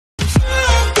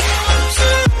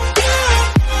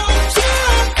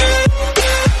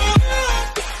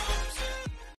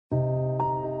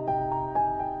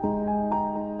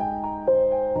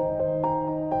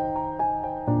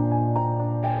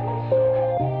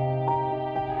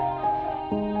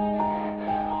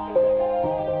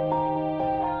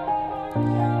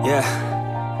Yeah.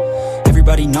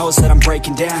 Everybody knows that I'm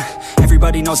breaking down.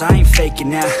 Everybody knows I ain't faking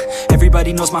now.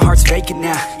 Everybody knows my heart's vacant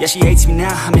now. Yeah, she hates me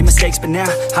now, I made mistakes but now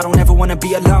I don't ever wanna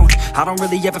be alone. I don't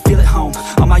really ever feel at home.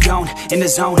 On my own, in the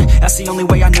zone, that's the only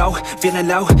way I know. Feeling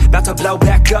low, about to blow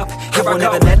back up. Here I won't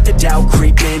ever let the doubt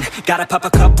creep in. Gotta pop a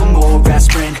couple more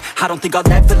aspirin. I don't think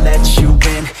I'll ever let you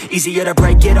in. Easier to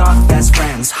break it off best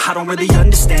friends. I don't really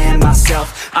understand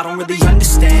myself. I don't really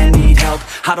understand, need help.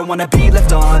 I don't wanna be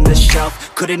left on the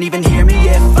shelf. Couldn't even hear me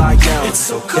if I yelled. It's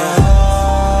so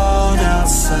cold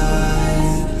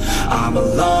outside, I'm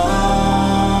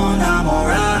alone, I'm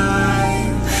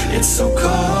alright. It's so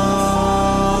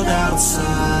cold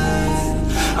outside,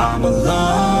 I'm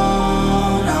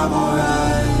alone, I'm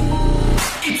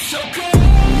alright. It's so cold.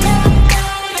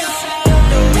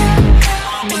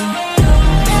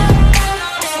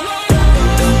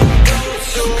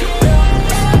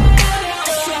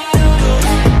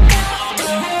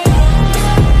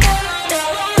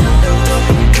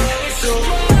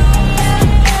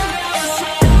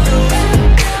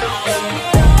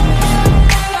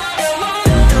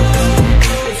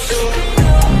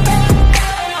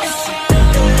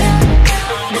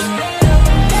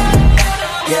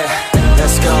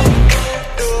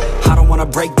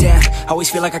 Break down, always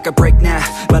feel like I could break now,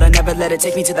 but I never let it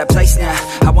take me to that place now.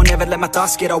 I won't ever let my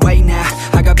thoughts get away now.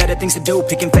 I got better things to do,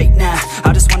 picking fate now.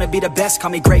 I just wanna be the best, call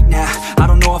me great now. I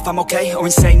don't know if I'm okay or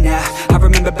insane now. I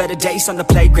remember better days on the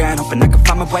playground, hoping I can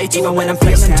find my way. Even when I'm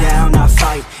feeling down, I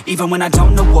fight. Even when I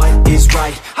don't know what is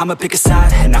right, I'ma pick a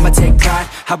side and I'ma take pride.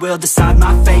 I will decide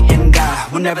my fate and I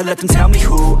will never let them tell me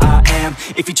who I am.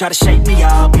 If you try to shape me,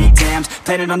 I'll be damned.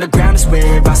 Planet on the ground is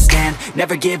where I stand.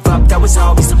 Never give up, that was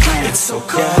always the plan. It's so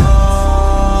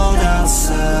cold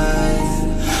outside,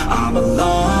 I'm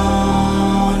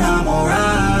alone, I'm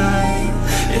alright.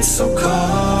 It's so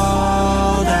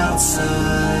cold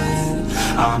outside,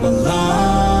 I'm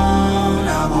alone,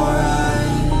 I'm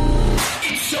alright.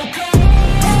 It's so cold.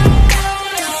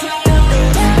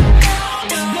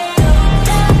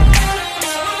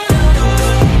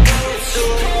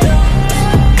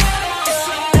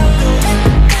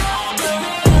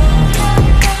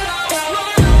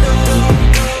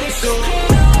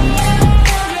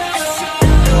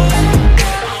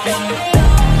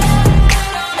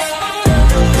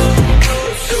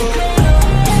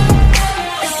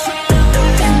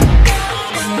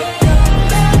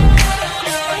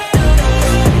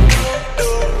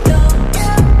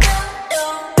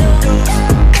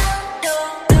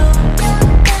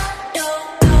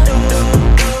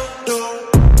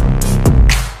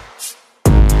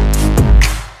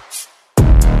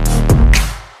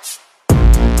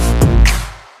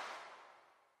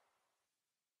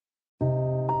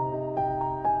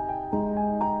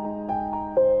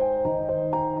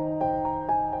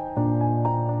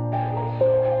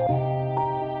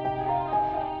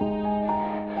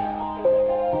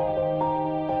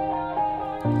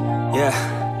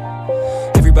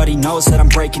 Everybody knows that I'm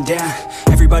breaking down.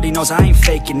 Everybody knows I ain't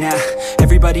faking now.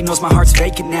 Everybody knows my heart's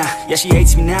vacant now. Yeah, she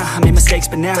hates me now, I made mistakes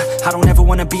but now I don't ever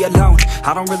wanna be alone.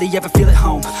 I don't really ever feel at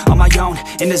home. On my own,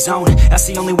 in the zone, that's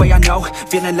the only way I know.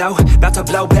 Feeling low, about to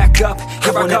blow back up.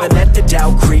 Here I won't ever let the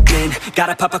doubt creep in.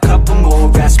 Gotta pop a couple more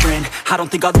aspirin. I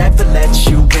don't think I'll ever let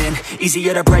you in.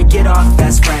 Easier to break it off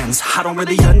best friends. I don't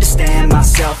really understand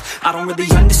myself. I don't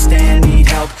really understand, need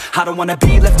help. I don't wanna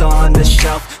be left on the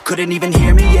shelf. Couldn't even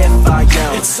hear me if I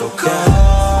yelled. It's so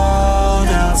cold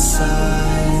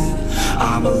outside,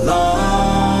 I'm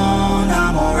alone,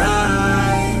 I'm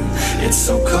alright. It's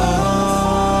so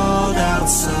cold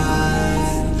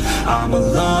outside, I'm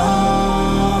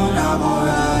alone, I'm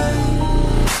alright.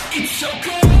 It's so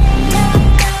cold.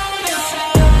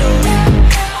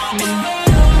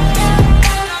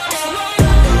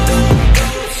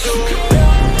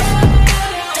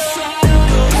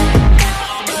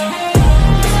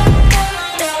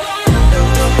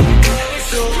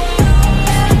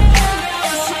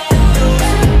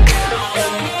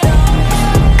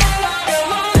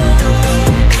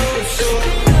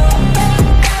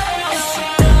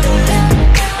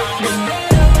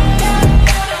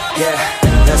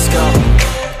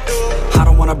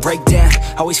 Break down,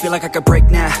 always feel like I could break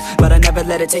now, but I never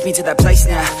let it take me to that place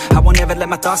now. I won't ever let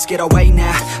my thoughts get away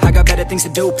now. I got better things to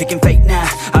do, picking fate now.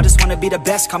 I just wanna be the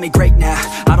best, call me great now.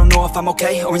 I don't know if I'm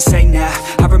okay or insane now.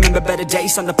 I remember better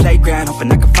days on the playground,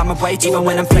 hoping I can find my way. Even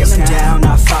when I'm feeling down,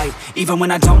 I fight. Even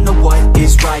when I don't know what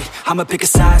is right, I'ma pick a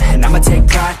side and I'ma take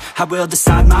pride. I will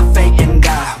decide my fate and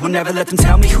I will never let them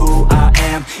tell me who I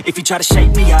am. If you try to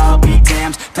shape me, I'll be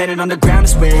damned. Planet on the ground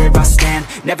is where I stand.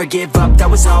 Never give up, that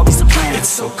was always the plan. It's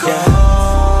so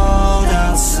cold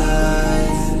outside,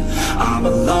 I'm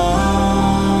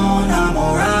alone,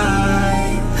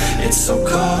 It's so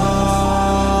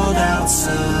cold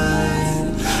outside,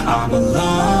 I'm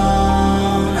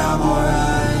alone, I'm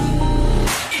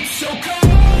alright. It's so cold.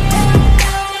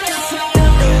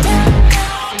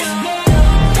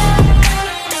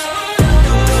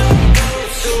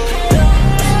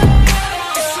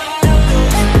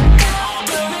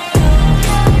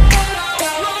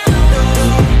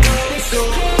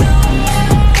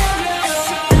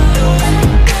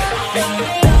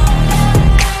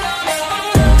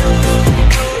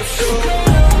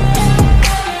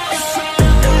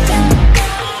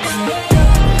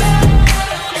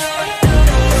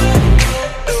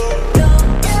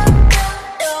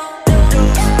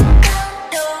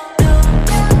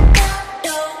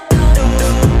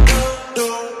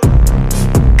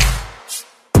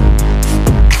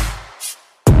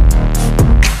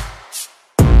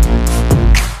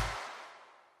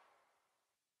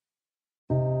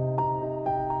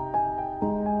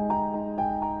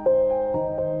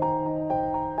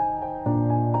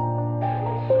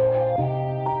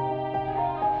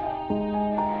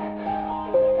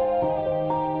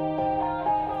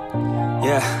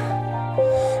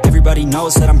 Yeah, everybody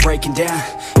knows that I'm breaking down.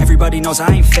 Everybody knows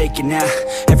I ain't faking now.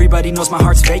 Everybody knows my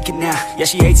heart's vacant now. Yeah,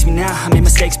 she hates me now, I made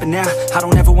mistakes but now I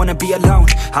don't ever wanna be alone.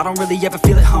 I don't really ever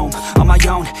feel at home. On my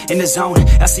own, in the zone,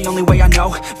 that's the only way I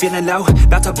know. Feeling low,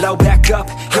 about to blow back up.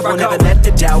 Here I won't ever let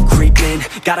the doubt creep in.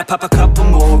 Gotta pop a couple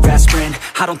more aspirin.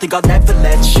 I don't think I'll ever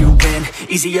let you in.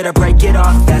 Easier to break it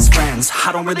off best friends.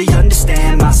 I don't really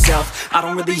understand myself, I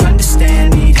don't really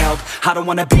understand, need help. I don't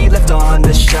wanna be left on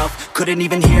the shelf. Couldn't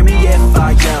even hear me if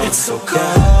I yelled. It's so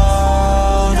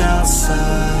cold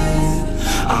outside,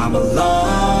 I'm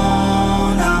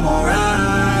alone, I'm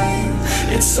alright.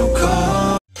 It's so cold